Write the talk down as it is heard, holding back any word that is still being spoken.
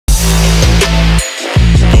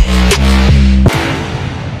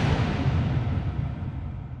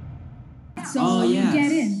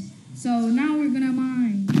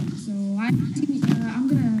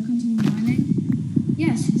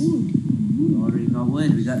got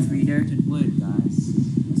wood. We got 3 dirt and wood, guys.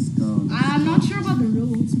 Let's go. I'm not sure about the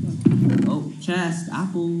rules, but... Oh, chest,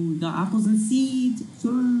 apple. We got apples and seeds.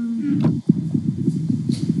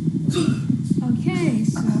 Okay,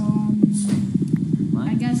 so,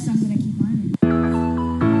 I guess I'm gonna keep mining.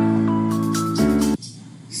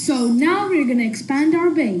 So now we're gonna expand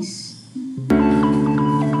our base.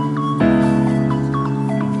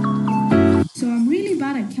 So I'm really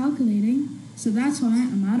bad at calculating, so that's why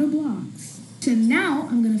I'm out of blocks. So now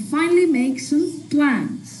I'm gonna finally make some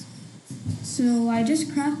planks. So I just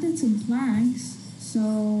crafted some planks.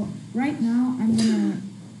 So right now I'm gonna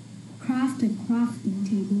craft a crafting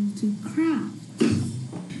table to craft.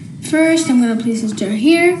 First, I'm gonna place this jar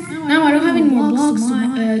here. Now I don't have any more blocks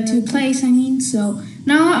to place, so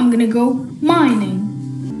now I'm gonna go mining.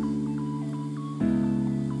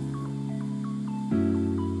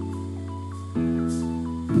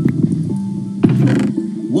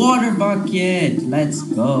 Water bucket. Let's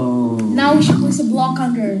go. Now we should place a block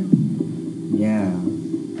under. Yeah.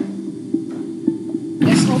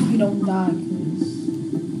 Let's hope we don't die.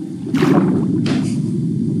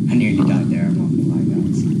 I nearly died there. I'm not gonna lie,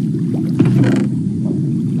 guys.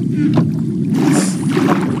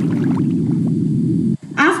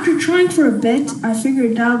 After trying for a bit, I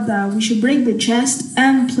figured out that we should break the chest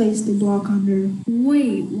and place the block under.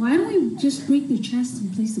 Wait, why don't we just break the chest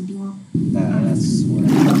and place the block? That's what I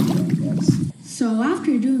thought, yes. So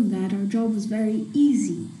after doing that, our job was very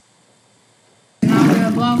easy. Now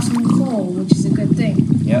the blocks are full, which is a good thing.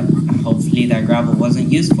 Yep. Hopefully that gravel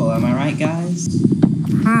wasn't useful. Am I right, guys?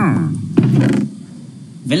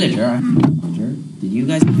 Villager. Villager. Did you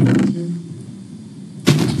guys? Villager?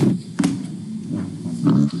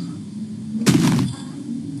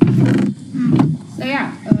 So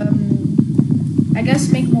yeah, I guess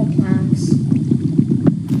make more planks.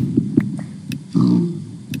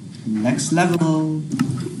 Next level,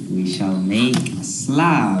 we shall make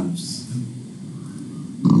slabs.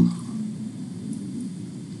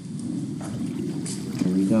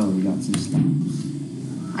 There we go, we got some slabs.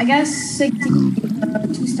 I guess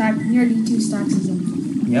 2 stacks, nearly 2 stacks is in.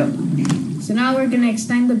 Yep. So now we're gonna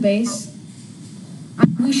extend the base.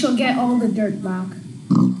 And we shall get all the dirt back.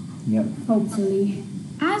 Yep. Hopefully.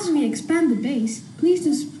 As we expand the base, please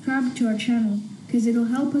do subscribe to our channel because it'll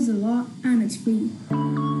help us a lot and it's free.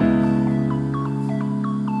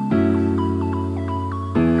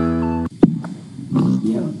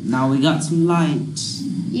 Yep. Now we got some light.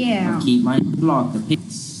 Yeah. I'll keep my block, the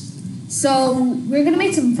pigs. So we're gonna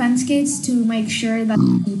make some fence gates to make sure that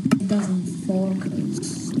it doesn't fall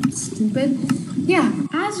because it's stupid. Yeah.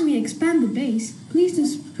 As we expand the base, please do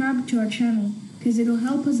subscribe to our channel because it'll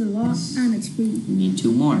help us a lot and it's free. We need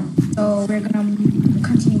 2 more. So we're gonna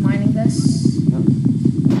continue mining this. Yep.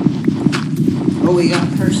 Oh, we got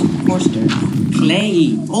horse dirt.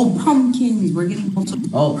 Clay. Oh, pumpkins. We're getting also.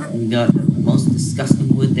 Oh, we got the most disgusting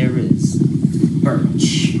wood there is.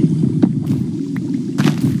 Birch.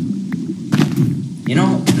 You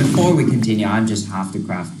know, before we continue, I just have to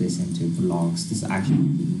craft this into vlogs. This actually.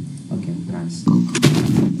 Okay, nice.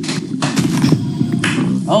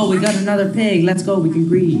 Oh, we got another pig. Let's go. We can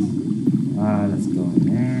breathe. Let's go in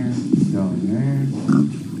there. Let's go in there.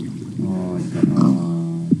 Oh, it's got,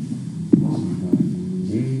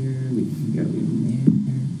 we can go in there. We can go in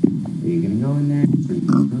there. Are you gonna go in there? Are you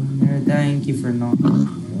gonna go in there? Thank you for not.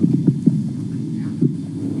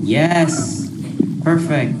 Yes.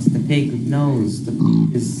 Perfect. The pig knows. The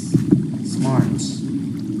pig is smart.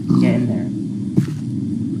 Get in there.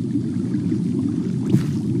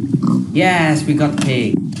 Yes, we got the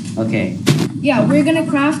pig. Okay. Yeah, we're gonna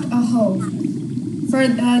craft a hoe for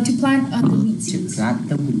to plant the wheat To seeds. plant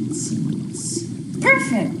the wheat seeds.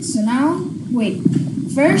 Perfect. So now, wait.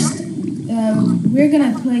 First, we're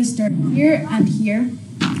gonna place dirt here and here,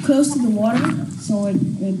 close to the water, so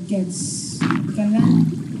it gets.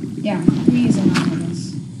 Yeah, 3 is enough, I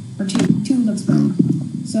guess, or 2. 2 looks better.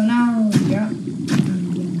 So now, yeah.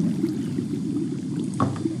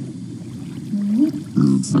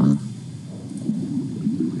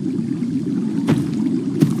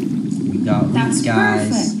 That's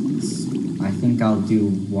guys. perfect. I think I'll do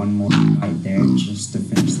one more right there just to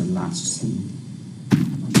finish the last seed.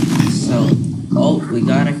 So, oh, we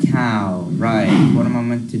got a cow. Right, what am I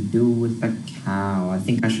meant to do with a cow? I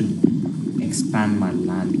think I should expand my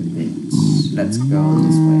land a bit. Let's go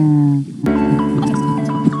this way.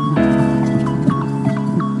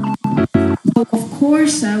 Of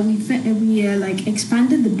course, we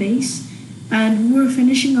expanded the base, and we were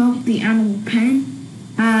finishing up the animal pen,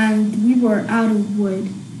 and we were out of wood,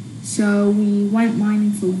 so we went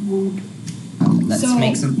mining for wood. Let's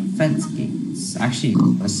make some fence gates. Actually,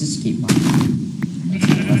 let's just keep mining.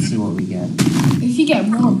 Let's see what we get. If you get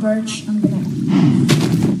more birch, I'm gonna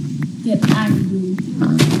get angry.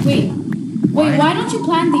 Wait, why don't you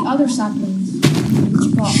plant the other saplings?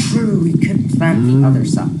 Each block? True, we could plant the other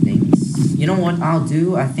saplings. You know what I'll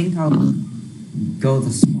do? I think I'll go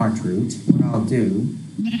the smart route. What I'll do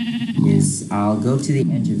is I'll go to the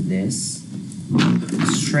edge of this,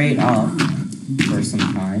 straight up for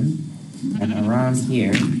some time, and around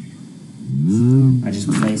here, I just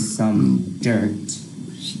place some dirt.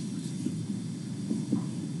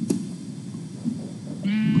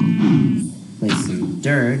 Place some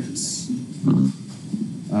dirt.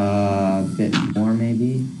 A bit more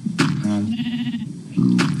maybe. And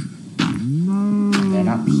then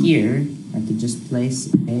up here, I could just place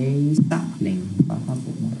a sapling.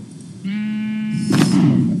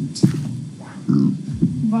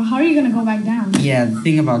 But how are you gonna go back down? Yeah, the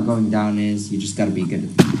thing about going down is you just gotta be good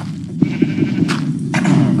at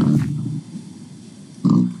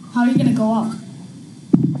How are you gonna go up?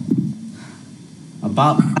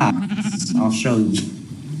 About that, I'll show you.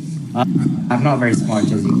 I'm not very smart,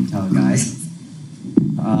 as you can tell, guys.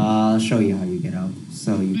 I'll show you how you get up.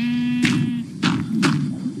 So you...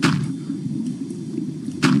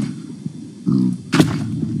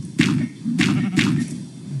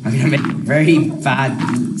 I'm gonna make a very bad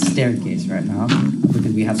staircase right now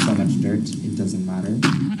because we have so much dirt. It doesn't matter.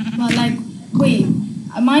 But like, wait,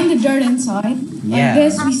 mind the dirt inside. Yeah. Like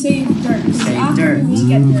this, we save dirt. Because Save after dirt. we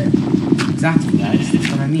get dirt. Exactly, guys. That's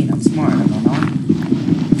what I mean. I'm smart, am I not?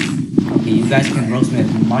 Okay, you guys can roast me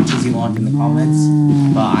as much as you want in the comments,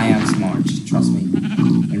 but I am smart. Trust me.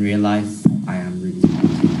 In real life, I am really smart.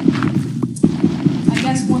 I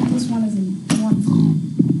guess 1 plus 1 isn't 1.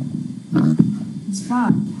 It's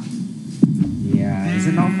 5. Yeah, is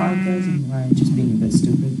it not 5, guys? Am I just being a bit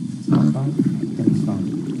stupid? It's not 5? I think it's 5.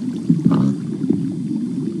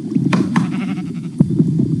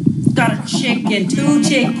 Got a chicken! 2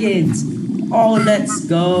 chickens! Oh, let's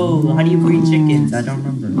go! How do you breed chickens? I don't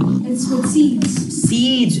remember. It's with seeds.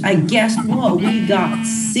 Seeds! I guess what? We got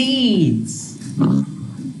seeds!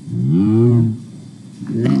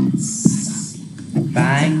 Let's...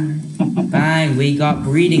 Bang! Bang! We got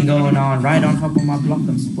breeding going on right on top of my block.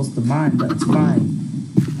 I'm supposed to mine, but it's fine.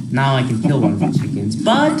 Now I can kill one of the chickens.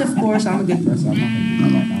 But, of course, I'm a good person. I'm not gonna do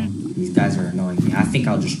that right now. These guys are annoying me. I think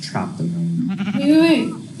I'll just trap them.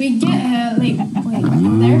 Wait. We get, wait,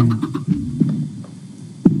 there?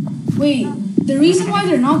 Wait, the reason why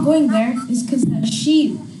they're not going there is because the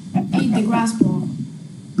sheep ate the grass block.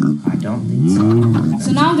 I don't think so.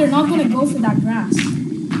 So now they're not going to go for that grass. I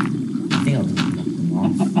think I'll just knock them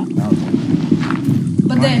off.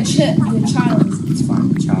 But the child is... It's fine,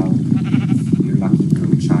 the child. You're lucky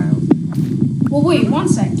little child. Well, wait, 1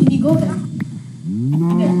 sec. Can you go there?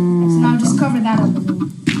 There. So now just cover that up a little.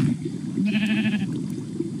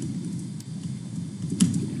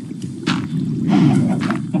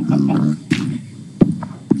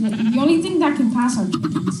 The only thing that can pass are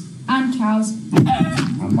chickens and cows.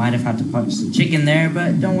 I might have had to punch the chicken there,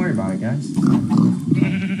 but don't worry about it, guys.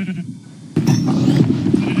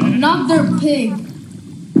 Not their pig.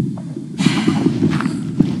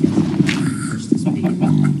 Push this pig in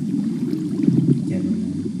there. Get in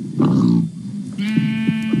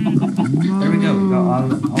there. There we go, we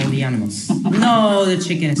got all the animals. No, the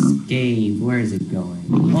chicken escaped. Where is it going?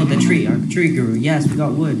 Oh, the tree, our tree grew. Yes, we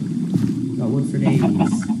got wood. We got wood for days.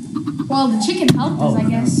 Well, the chicken helped us, I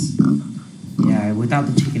guess. Yeah, without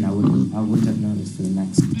the chicken, I wouldn't have noticed for the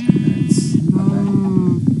next 10 minutes.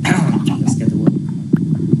 Let's get the wood.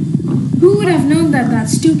 Who would have known that that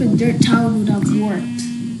stupid dirt towel would have worked?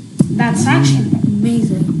 That's actually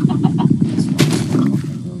amazing.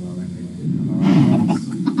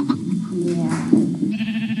 Yeah.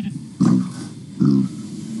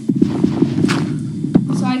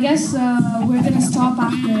 So I guess we're gonna stop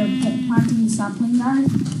after planting the sapling, guys.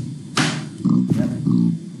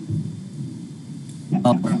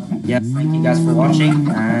 Well, yes, thank you guys for watching,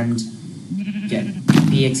 and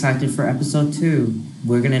be excited for episode 2.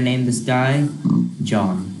 We're gonna name this guy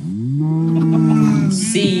John.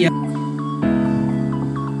 See ya!